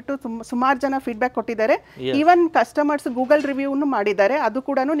ಅಂತ ಹೇಳ್ಬಿಟ್ಟು ಸುಮಾರು ಜನ ಫೀಡ್ಬ್ಯಾಕ್ ಕೊಟ್ಟಿದ್ದಾರೆ. ಈವನ್ ಕಸ್ಟಮರ್ಸ್ ಗೂಗಲ್ ರಿವ್ಯೂನು ಮಾಡಿದ್ದಾರೆ, ಅದು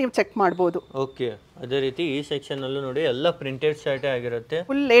ಕೂಡ ನೀವು ಚೆಕ್ ಮಾಡಬಹುದು. ಓಕೆ, ಅದೇ ರೀತಿ ಈ ಸೆಕ್ಷನ್ ಅಲ್ಲೂ ನೋಡಿ ಎಲ್ಲ ಪ್ರಿಂಟೆಡ್ ಶರ್ಟ್ ಆಗಿರುತ್ತೆ,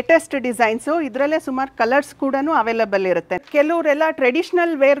 ಫುಲ್ ಲೇಟೆಸ್ಟ್ ಡಿಸೈನ್ಸ್. ಇದರಲ್ಲೇ ಸುಮಾರು ಕಲರ್ಸ್ ಕೂಡ ಅವೈಲೇಬಲ್ ಇರುತ್ತೆ. ಕೆಲವರೆಲ್ಲ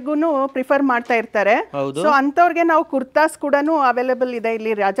ಟ್ರೆಡಿಷನಲ್ ವೇರ್ಗೂನು ಪ್ರಿಫರ್ ಮಾಡ್ತಾ ಇರ್ತಾರೆ. ಸೊ ಅಂತವ್ರಿಗೆ ನಾವು ಕುರ್ತಾಸ್ ಕೂಡ ಅವೈಲೇಬಲ್ ಇದೆ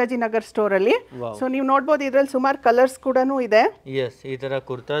ಇಲ್ಲಿ ರಾಜಾಜಿನಗರ್ ಸ್ಟೋರ್ ಅಲ್ಲಿ. ಸೊ ನೀವು ನೋಡಬಹುದು ಇದ್ರಲ್ಲಿ ಸುಮಾರು ಕಲರ್ಸ್ ಕೂಡ ಇದೆ. ಎಸ್, ಈ ತರ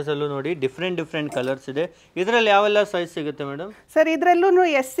ಕುರ್ತಾಸ್ ಅಲ್ಲೂ ನೋಡಿ ಡಿಫ್ರೆಂಟ್ ಕಲರ್ಸ್ ಇದೆ. ಇದರಲ್ಲಿ ಯಾವೆಲ್ಲ ಸೈಜ್ ಸಿಗುತ್ತೆ ಮೇಡಮ್? ಸರ್ ಇದ್ರಲ್ಲೂ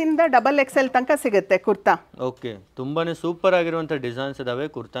ಎಸ್ ಇಂದ XXL ತನಕ ಸಿಗುತ್ತೆ ಕುರ್ತಾ. ಓಕೆ, ತುಂಬಾನೇ ಸೂಪರ್ ಆಗಿರುವಂತ ಡಿಸೈನ್ಸ್ ಇದಾವೆ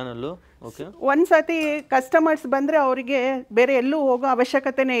ಕುರ್ತಾನಲ್ಲೂ. ಓಕೆ, ಒಂದ್ಸತಿ ಕಸ್ಟಮರ್ಸ್ ಬಂದ್ರೆ ಅವರಿಗೆ ಬೇರೆ ಎಲ್ಲೂ ಹೋಗೋ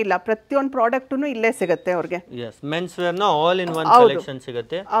ಅವಶ್ಯಕತೆನೇ ಇಲ್ಲ, ಪ್ರತಿಯೊಂದು ಪ್ರಾಡಕ್ಟ್ ಇಲ್ಲೇ ಸಿಗುತ್ತೆ ಅವ್ರಿಗೆ. ಎಸ್, ಮೆನ್ಸ್ ವೇರ್ ನ ಆಲ್ ಇನ್ ಒನ್ ಕಲೆಕ್ಷನ್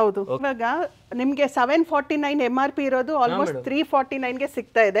ಸಿಗುತ್ತೆ. ಹೌದು, ಇವಾಗ ನಿಮ್ಗೆ 749 MRP ಇರೋದು ಆಲ್ಮೋಸ್ಟ್ 349 ಗೆ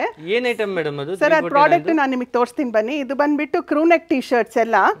ಸಿಗ್ತಾ ಇದೆ. ಏನ್ ಐಟಮ್ ಮೇಡಮ್ ಅದು? ಸರ್ ಆ ಪ್ರಾಡಕ್ಟ್ ನಾನು ನಿಮಗೆ ತೋರಿಸ್ತೀನಿ ಬನ್ನಿ. ಇದು ಬಂದ್ಬಿಟ್ಟು ಕ್ರೂ ನೆಕ್ ಟಿ ಶರ್ಟ್ಸ್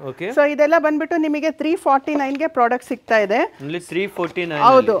ಎಲ್ಲ. ಸೊ ಇದೆಲ್ಲ ಬಂದ್ಬಿಟ್ಟು ನಿಮಗೆ 349 ಗೆ ಪ್ರಾಡಕ್ಟ್ ಸಿಗ್ತಾ ಇದೆ. 349?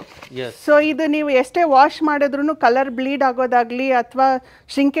 ಹೌದು. ಸೊ ಇದು ನೀವು ಎಷ್ಟೇ ವಾಶ್ ಮಾಡಿದ್ರು ಕಲರ್ ಬ್ಲೀಡ್ ಆಗೋದಾಗ್ಲಿ ಅಥವಾ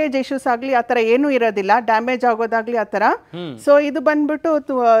ಶ್ರಿಂಕೇಜ್ ಇಶ್ಯೂಸ್ ಆಗ್ಲಿ ಆತರ ಏನು ಇರೋದಿಲ್ಲ, ಡ್ಯಾಮೇಜ್ ಆಗೋದಾಗ್ಲಿ ಆತರ. ಸೊ ಇದು ಬಂದ್ಬಿಟ್ಟು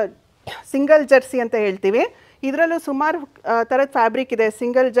ಸಿಂಗಲ್ ಜರ್ಸಿ ಅಂತ ಹೇಳ್ತೀವಿ. ಇದರಲ್ಲೂ ಸುಮಾರು ತರದ ಫ್ಯಾಬ್ರಿಕ್ ಇದೆ,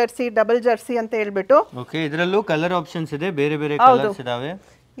 ಸಿಂಗಲ್ ಜರ್ಸಿ, ಡಬಲ್ ಜರ್ಸಿ ಅಂತ ಹೇಳ್ಬಿಟ್ಟು. ಓಕೆ, ಇದರಲ್ಲೂ ಕಲರ್ ಆಪ್ಷನ್ಸ್ ಇದೆ, ಬೇರೆ ಕಲರ್ಸ್ ಇದಾವೆ.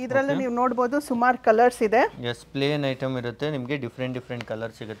 ಇದರಲ್ಲೂ ನೀವು ನೋಡಬಹುದು ಸುಮಾರು ಕಲರ್ಸ್ ಇದೆ. ಎಸ್, ಪ್ಲೇನ್ ಐಟಮ್ ಇರುತ್ತೆ, ನಿಮಗೆ ಡಿಫ್ರೆಂಟ್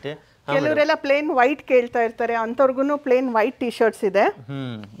ಕಲರ್ ಸಿಗುತ್ತೆ. ಕೆಲವರೆಲ್ಲ ಪ್ಲೇನ್ ವೈಟ್ ಕೇಳ್ತಾ ಇರ್ತಾರೆ, ಅಂತವ್ರಿಗೂ ಪ್ಲೇನ್ ವೈಟ್ ಟಿ ಶರ್ಟ್ಸ್ ಇದೆ.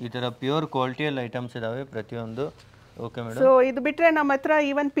 ಈ ತರ ಪ್ಯೂರ್ ಕ್ವಾಲಿಟಿಯಲ್ಲಿ ಐಟಮ್ಸ್ ಇದಾವೆ ಪ್ರತಿಯೊಂದು. Okay madam. ಸೊ ಇದು ಬಿಟ್ರೆ ನಮ್ಮ ಹತ್ರ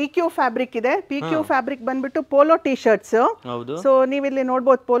ಈವನ್ PQ ಫ್ಯಾಬ್ರಿಕ್ ಇದೆ. PQ ಫ್ಯಾಬ್ರಿಕ್ ಬಂದ್ಬಿಟ್ಟು ಪೋಲೋ ಟಿ ಶರ್ಟ್ಸ್. ಹೌದು. ಸೊ ನೀವು ಇಲ್ಲಿ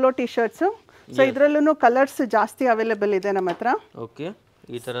ನೋಡಬಹುದು polo T shirts. So ಇದ್ರಲ್ಲೂ colours ಜಾಸ್ತಿ ಅವೈಲೇಬಲ್ ಇದೆ ನಮ್ಮ ಹತ್ರ. ಓಕೆ,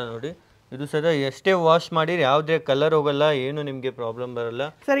 ಈ ತರ ನೋಡಿ, ಇದು ಸದಾ ಎಷ್ಟೇ ವಾಶ್ ಮಾಡಿರಿ ಯಾವುದೇ ಕಲರ್ ಹೋಗಲ್ಲ, ಏನು ನಿಮಗೆ ಪ್ರಾಬ್ಲಮ್ ಬರಲ್ಲ.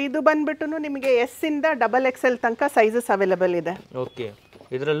 ಸರ್ ಇದು ಬಂದ್ಬಿಟ್ಟು ನಿಮಗೆ ಎಸ್ ಇಂದ XXL ತನಕ ಸೈಜಸ್ ಅವೈಲೇಬಲ್ ಇದೆ. ಓಕೆ,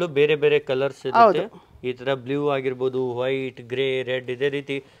 ಇದರಲ್ಲೂ ಬೇರೆ ಕಲರ್ಸ್ ಇದೆ. ಈ ತರ ಬ್ಲೂ ಆಗಿರ್ಬೋದು, ವೈಟ್, ಗ್ರೇ, ರೆಡ್, ಇದೇ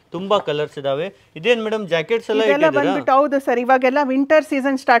ರೀತಿ ತುಂಬಾ ಕಲರ್ಸ್ ಇದಾವೆ. ಇದೇನ್ ಮೇಡಮ್ ಜಾಕೆಟ್ಸ್ ಎಲ್ಲ ಬಂದ್ಬಿಟ್ಟು? ಹೌದು ಸರ್, ಇವಾಗೆಲ್ಲ ವಿಂಟರ್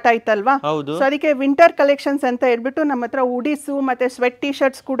ಸೀಸನ್ ಸ್ಟಾರ್ಟ್ ಆಯ್ತಲ್ವಾ? ಹೌದು. ಸೊ ಅದಕ್ಕೆ ವಿಂಟರ್ ಕಲೆಕ್ಷನ್ಸ್ ಅಂತ ಹೇಳ್ಬಿಟ್ಟು ನಮ್ಮ ಹತ್ರ ಉಡೀಸ್ ಮತ್ತೆ ಸ್ವೆಟ್ ಟಿ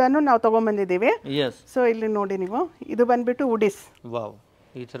ಶರ್ಟ್ಸ್ ಕೂಡ ನಾವು ತಗೊಂಡ್ಬಂದಿದ್ದೀವಿ. ಸೊ ಇಲ್ಲಿ ನೋಡಿ ನೀವು, ಇದು ಬಂದ್ಬಿಟ್ಟು ಉಡೀಸ್. ವಾವ್,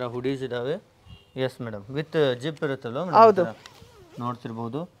 ಈ ತರ ಹುಡೀಸ್ ಇದಾವೆ. ಎಸ್ ಮೇಡಮ್, ವಿತ್ ಜಿಪ್ ಇರುತ್ತಲ್ವ? ಹೌದು,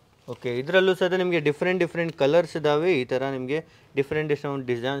 ನೋಡ್ತಿರ್ಬೋದು. ಓಕೆ, ಇದರಲ್ಲೂ ಸಹ ನಿಮಗೆ ಡಿಫ್ರೆಂಟ್ ಕಲರ್ಸ್ ಇದಾವೆ. ಈ ತರ ನಿಮಗೆ ಡಿಫ್ರೆಂಟ್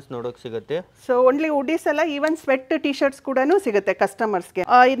ಡಿಸೈನ್ಸ್ ನೋಡೋಕೆ ಸಿಗುತ್ತೆ. ಸೊ ಓನ್ಲಿ ಉಡೀಸ್ ಅಲ್ಲ, ಈವನ್ ಸ್ವೆಟ್ ಟಿ ಶರ್ಟ್ಸ್ ಕೂಡ ಸಿಗುತ್ತೆ ಕಸ್ಟಮರ್ಸ್ಗೆ.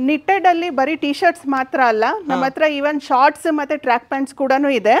 ನಿಟ್ಟೆಡ್ ಅಲ್ಲಿ ಬರೀ ಟಿ ಶರ್ಟ್ಸ್ ಮಾತ್ರ ಅಲ್ಲ, ನಮ್ಮ ಹತ್ರ ಈವನ್ ಶಾರ್ಟ್ಸ್ ಮತ್ತೆ ಟ್ರ್ಯಾಕ್ ಪ್ಯಾಂಟ್ಸ್ ಕೂಡ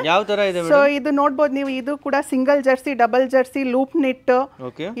ಇದೆ. ಯಾವ ತರ ಇದೆ? ಸೊ ಇದು ನೋಡಬಹುದು ನೀವು, ಇದು ಕೂಡ single Jersey, double Jersey, loop neat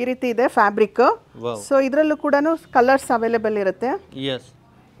ಈ ರೀತಿ ಇದೆ ಫ್ಯಾಬ್ರಿಕ್. ಸೊ ಇದರಲ್ಲೂ ಕೂಡ ಕಲರ್ಸ್ ಅವೈಲೇಬಲ್ ಇರುತ್ತೆ. ಎಸ್,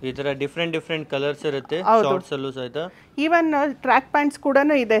 ಈ ತರ ಡಿಫ್ರೆಂಟ್ ಕಲರ್ಸ್ ಇರುತ್ತೆ ಶಾರ್ಟ್ಸ್ ಅಲ್ಲೂ ಸಹಿತ ಈವನ್ ಟ್ರ್ಯಾಕ್ ಪ್ಯಾಂಟ್ಸ್ ಕೂಡ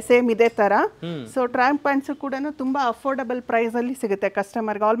ಇದೆ ಸೇಮ್ ಇದೇ ತರ ಸೊ ಟ್ರ್ಯಾಕ್ ಪ್ಯಾಂಟ್ಸ್ ಕೂಡ ತುಂಬಾ ಅಫೋರ್ಡಬಲ್ ಪ್ರೈಸ್ ಅಲ್ಲಿ ಸಿಗುತ್ತೆ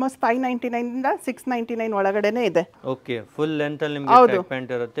ಕಸ್ಟಮರ್ಗೆ ಆಲ್ಮೋಸ್ಟ್ 599 ಇಂದ 699 ಒಳಗಡೆನೆ ಇದೆ ಓಕೆ ಫುಲ್ ಲೆಂತ್ ಅಲ್ಲಿ ನಿಮಗೆ ಟ್ರ್ಯಾಕ್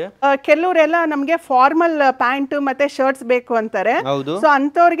ಪ್ಯಾಂಟ್ ಇರುತ್ತೆ ಕೆಲವರೆಲ್ಲ ನಮಗೆ ಫಾರ್ಮಲ್ ಪ್ಯಾಂಟ್ ಮತ್ತೆ ಶರ್ಟ್ಸ್ ಬೇಕು ಅಂತಾರೆ ಸೊ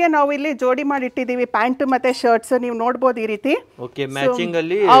ಅಂತವ್ರಿಗೆ ನಾವು ಇಲ್ಲಿ ಜೋಡಿ ಮಾಡಿ ಇಟ್ಟಿದೀವಿ ಪ್ಯಾಂಟ್ ಮತ್ತೆ ಶರ್ಟ್ಸ್ ನೀವು ನೋಡಬಹುದು ಈ ರೀತಿ ಓಕೆ ಮ್ಯಾಚಿಂಗ್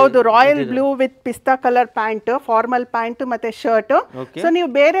ಅಲ್ಲಿ ಹೌದು ರಾಯಲ್ ಬ್ಲೂ ವಿತ್ ಪಿಸ್ತಾ ಕಲರ್ ಪ್ಯಾಂಟ್ ಫಾರ್ಮಲ್ ಪ್ಯಾಂಟ್ ಮತ್ತೆ ಶರ್ಟ್ ಸೊ ನೀವು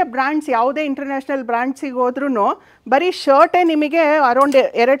ಬೇರೆ ಬ್ರಾಂಡ್ಸ್ ಯಾವುದೇ ಇಂಟರ್ನ್ಯಾಷನಲ್ ಬ್ರಾಂಡ್ಸ್ ಗೆ ಹೋದ್ರೂ ಬರೀ ಶರ್ಟೇ ನಿಮಗೆ ಅರೌಂಡ್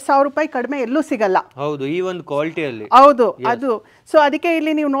 2000 ರೂಪಾಯಿ ಕಡಿಮೆ ಎಲ್ಲೂ ಸಿಗಲ್ಲ ಹೌದು ಈ ಒಂದು ಕ್ವಾಲಿಟಿಯಲ್ಲಿ ಹೌದು ಅದು ಸೊ ಅದಕ್ಕೆ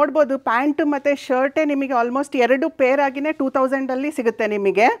ಇಲ್ಲಿ ನೀವು ನೋಡಬಹುದು ಪ್ಯಾಂಟ್ ಮತ್ತೆ ಶರ್ಟೇ ನಿಮಗೆ ಆಲ್ಮೋಸ್ಟ್ 2 ಪೇರ್ ಆಗಿನೇ 2000 ಅಲ್ಲಿ ಸಿಗುತ್ತೆ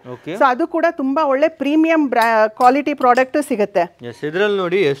ನಿಮಗೆ ಸೊ ಅದು ಕೂಡ ತುಂಬಾ ಒಳ್ಳೆ ಪ್ರೀಮಿಯಂ ಕ್ವಾಲಿಟಿ ಪ್ರಾಡಕ್ಟ್ ಸಿಗುತ್ತೆ ಇದರಲ್ಲಿ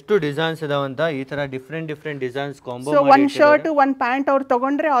ನೋಡಿ ಎಷ್ಟು ಡಿಸೈನ್ಸ್ ಇದಾವಂತ ಈ ತರ ಡಿಫ್ರೆಂಟ್ ಡಿಸೈನ್ಸ್ ಕಾಂಬೋ ಸೊ ಒಂದ್ ಶರ್ಟ್ ಒಂದ್ ಪ್ಯಾಂಟ್ ಅವ್ರು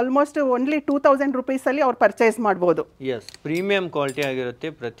ತಗೊಂಡ್ರೆ ಆಲ್ಮೋಸ್ಟ್ ಓನ್ಲಿ 2000 ರೂಪೀಸ್ ಅಲ್ಲಿ ಅವ್ರು ಪರ್ಚೇಸ್ ಮಾಡಬಹುದು ಎಸ್ ಪ್ರೀಮಿಯಂ ಕ್ವಾಲಿಟಿ ಆಗಿರುತ್ತೆ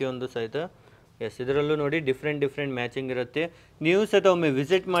ಪ್ರತಿಯೊಂದು ಸಹಿತ ಎಸ್ ಇದರಲ್ಲೂ ನೋಡಿ ಡಿಫ್ರೆಂಟ್ ಮ್ಯಾಚಿಂಗ್ ಇರುತ್ತೆ ನೀವು ಸಹಿತ ಒಮ್ಮೆ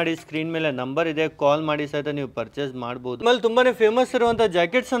ವಿಸಿಟ್ ಮಾಡಿ ಸ್ಕ್ರೀನ್ ಮೇಲೆ ನಂಬರ್ ಇದೆ ಕಾಲ್ ಮಾಡಿ ಸಹಿತ ನೀವು ಪರ್ಚೇಸ್ ಮಾಡಬಹುದು ಆಮೇಲೆ ತುಂಬಾನೇ ಫೇಮಸ್ ಇರುವಂತ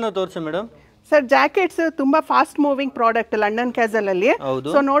ಜಾಕೆಟ್ಸ್ ಅನ್ನ ತೋರಿಸಿ ಮೇಡಮ್ ಸರ್ ಜಾಕೆಟ್ಸ್ ತುಂಬಾ fast moving product London castle ಅಲ್ಲಿ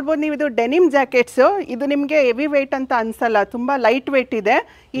ಸೊ ನೋಡಬಹುದು ನೀವು ಇದು ಡೆನಿಮ್ ಜಾಕೆಟ್ಸ್ ಇದು ನಿಮಗೆ ಹೆವಿ ವೇಟ್ ಅಂತ ಅನ್ಸಲ್ಲ ತುಂಬಾ ಲೈಟ್ ವೇಟ್ ಇದೆ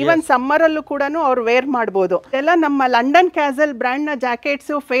ಈವನ್ ಸಮ್ಮರ್ ಅಲ್ಲೂ ಕೂಡ ಅವ್ರು ವೇರ್ ಮಾಡಬಹುದು ಎಲ್ಲ ನಮ್ಮ ಲಂಡನ್ ಕ್ಯಾಸಲ್ ಬ್ರ್ಯಾಂಡ್ ನ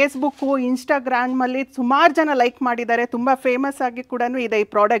ಜಾಕೆಟ್ಸ್ ಫೇಸ್ಬುಕ್ ಇನ್ಸ್ಟಾಗ್ರಾಮ್ ಅಲ್ಲಿ ಸುಮಾರು ಜನ ಲೈಕ್ ಮಾಡಿದ್ದಾರೆ ತುಂಬಾ ಫೇಮಸ್ ಆಗಿ ಕೂಡ ಇದೆ ಈ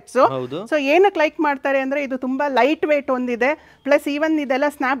ಪ್ರಾಡಕ್ಟ್ಸ್ ಸೊ ಏನಕ್ಕೆ ಲೈಕ್ ಮಾಡ್ತಾರೆ ಅಂದ್ರೆ ಇದು ತುಂಬಾ ಲೈಟ್ ವೇಟ್ ಒಂದಿದೆ ಪ್ಲಸ್ ಈವನ್ ಇದೆಲ್ಲ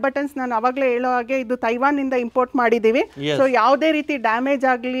ಸ್ನ್ಯಾಪ್ ಬಟನ್ಸ್ ನಾನು ಅವಾಗಲೇ ಹೇಳೋ ಹಾಗೆ ಇದು ತೈವಾನ್ ಇಂದ ಇಂಪೋರ್ಟ್ ಮಾಡಿದೀವಿ ಸೊ ಯಾವುದೇ ರೀತಿ ಡ್ಯಾಮೇಜ್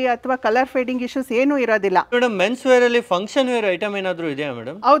ಆಗಲಿ ಅಥವಾ ಕಲರ್ ಫೇಡಿಂಗ್ ಇಶ್ಯೂಸ್ ಏನು ಇರೋದಿಲ್ಲ ಮೇಡಮ್ ಮೆನ್ಸ್ ವೇರ್ ಅಲ್ಲಿ ಫಂಕ್ಷನ್ ವೇರ್ ಐಟಮ್ ಏನಾದರೂ ಇದೆಯಾ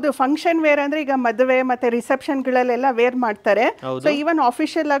ಮೇಡಮ್ ಹೌದು ಫಂಕ್ಷನ್ ವೇರ್ ಅಂದ್ರೆ ಈಗ ಮದುವೆ ಮತ್ತೆ ರಿಸೆಪ್ಷನ್ ಗಳಲ್ಲೆಲ್ಲ ವೇರ್ ಮಾಡ್ತಾರೆ ಸೊ ಈವನ್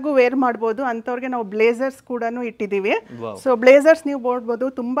ಆಫಿಷಿಯಲ್ ಆಗು ವೇರ್ ಮಾಡಬಹುದು ಅಂತವ್ರಿಗೆ ನಾವು ಬ್ಲೇಸರ್ಸ್ ಕೂಡ ಇಟ್ಟಿದೀವಿ ಸೊ ಬ್ಲೇಸರ್ಸ್ ನೀವು ನೋಡಬಹುದು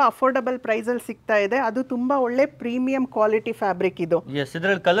ತುಂಬಾ ಅಫೋರ್ಡಬಲ್ ಪ್ರೈಸ್ ಅಲ್ಲಿ ಸಿಗ್ತಾ ಇದೆ ಅದು ತುಂಬಾ ಒಳ್ಳೆ ಪ್ರೀಮಿಯಂ ಕ್ವಾಲಿಟಿ ಫ್ಯಾಬ್ರಿಕ್ ಇದು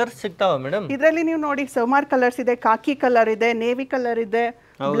ಇದರಲ್ಲಿ ಕಲರ್ಸ್ ಸಿಗ್ತಾವ ಮೇಡಮ್ ಇದರಲ್ಲಿ ನೀವು ನೋಡಿ ಸುಮಾರು ಕಲರ್ಸ್ ಇದೆ ಕಾಕಿ ಕಲರ್ ಇದೆ ನೇವಿ ಕಲರ್ ಇದೆ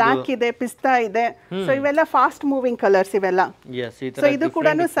ಬ್ಲಾಕ್ ಇದೆ ಪಿಸ್ತಾ ಇದೆ ಸೊ ಇವೆಲ್ಲ ಫಾಸ್ಟ್ ಮೂವಿಂಗ್ ಕಲರ್ಸ್ ಇವೆಲ್ಲ ಸೊ ಇದು ಕೂಡ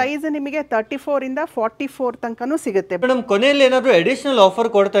ಸೈಜ್ ನಿಮಗೆ 34 ಇಂದ 44 ತನಕನೂ ಸಿಗುತ್ತೆ ಮೇಡಮ್ ಕೊನೆಯಲ್ಲಿ ಏನಾದರೂ ಅಡಿಷನಲ್ ಆಫರ್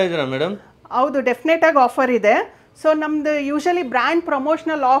ಕೊಡ್ತಾ ಇದ್ದೀರಾ ಮೇಡಮ್ ಹೌದು ಡೆಫಿನೆಟ್ ಆಗಿ ಆಫರ್ ಇದೆ ಸೊ ನಮ್ದು ಯೂಶಲಿ ಬ್ರ್ಯಾಂಡ್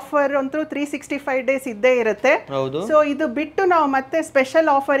ಪ್ರಮೋಷನಲ್ ಆಫರ್ ಅಂತೂ 365 ಡೇಸ್ ಇದ್ದೇ ಇರುತ್ತೆ ಸೊ ಇದು ಬಿಟ್ಟು ನಾವು ಮತ್ತೆ ಸ್ಪೆಷಲ್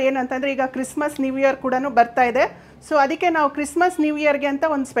ಆಫರ್ ಏನಂತಂದ್ರೆ ಈಗ ಕ್ರಿಸ್ಮಸ್ ನ್ಯೂ ಇಯರ್ ಕೂಡ ಬರ್ತಾ ಇದೆ ಸೊ ಅದಕ್ಕೆ ನಾವು ಕ್ರಿಸ್ಮಸ್ ನ್ಯೂ ಇಯರ್ಗೆ ಅಂತ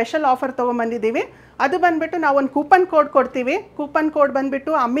ಒಂದು ಸ್ಪೆಷಲ್ ಆಫರ್ ತೊಗೊಂಬಂದಿದ್ದೀವಿ ಅದು ಬಂದ್ಬಿಟ್ಟು ನಾವು ಒಂದು ಕೂಪನ್ ಕೋಡ್ ಕೊಡ್ತೀವಿ ಕೂಪನ್ ಕೋಡ್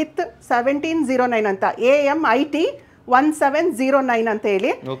ಬಂದ್ಬಿಟ್ಟು ಅಮಿತ್ 1709 ಅಂತ AMIT 1709 ಅಂತ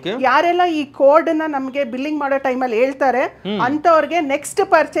ಹೇಳಿ ಯಾರೆಲ್ಲ ಈ ಕೋಡ್ ನ ನಮಗೆ ಬಿಲ್ಲಿಂಗ್ ಮಾಡೋ ಟೈಮಲ್ಲಿ ಹೇಳ್ತಾರೆ ಅಂತವ್ರಿಗೆ ನೆಕ್ಸ್ಟ್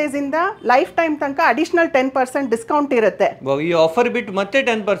ಪರ್ಚೇಸ್ ಇಂದ ಲೈಫ್ ಟೈಮ್ ತನಕ ಅಡಿಷನಲ್ 10% ಡಿಸ್ಕೌಂಟ್ ಇರುತ್ತೆ ಈ ಆಫರ್ ಬಿಟ್ಟು ಮತ್ತೆ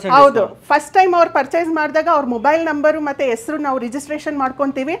 10% ಹೌದು ಫಸ್ಟ್ ಟೈಮ್ ಅವ್ರು ಪರ್ಚೇಸ್ ಮಾಡಿದಾಗ ಅವ್ರ ಮೊಬೈಲ್ ನಂಬರ್ ಮತ್ತೆ ಹೆಸರು ನಾವು ರಿಜಿಸ್ಟ್ರೇಷನ್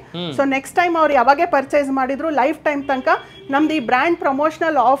ಮಾಡ್ಕೊಂತೀವಿ ಸೊ ನೆಕ್ಸ್ಟ್ ಟೈಮ್ ಅವ್ರು ಯಾವಾಗೇ ಪರ್ಚೇಸ್ ಮಾಡಿದ್ರು ಲೈಫ್ ಟೈಮ್ ತನಕ ನಮ್ದು ಈ ಬ್ರ್ಯಾಂಡ್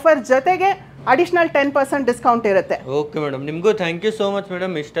ಪ್ರಮೋಷನಲ್ ಆಫರ್ ಜೊತೆಗೆ ಅಡಿಷನಲ್ 10% ಡಿಸ್ಕೌಂಟ್ ಇರುತ್ತೆ ಓಕೆ ಮೇಡಮ್ ನಿಮಗೂ thank you so much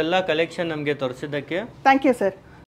madam ಇಷ್ಟೆಲ್ಲ ಕಲೆಕ್ಷನ್ ನಮಗೆ ತೋರಿಸಿದ್ದಕ್ಕೆ ಥ್ಯಾಂಕ್ ಯು ಸರ್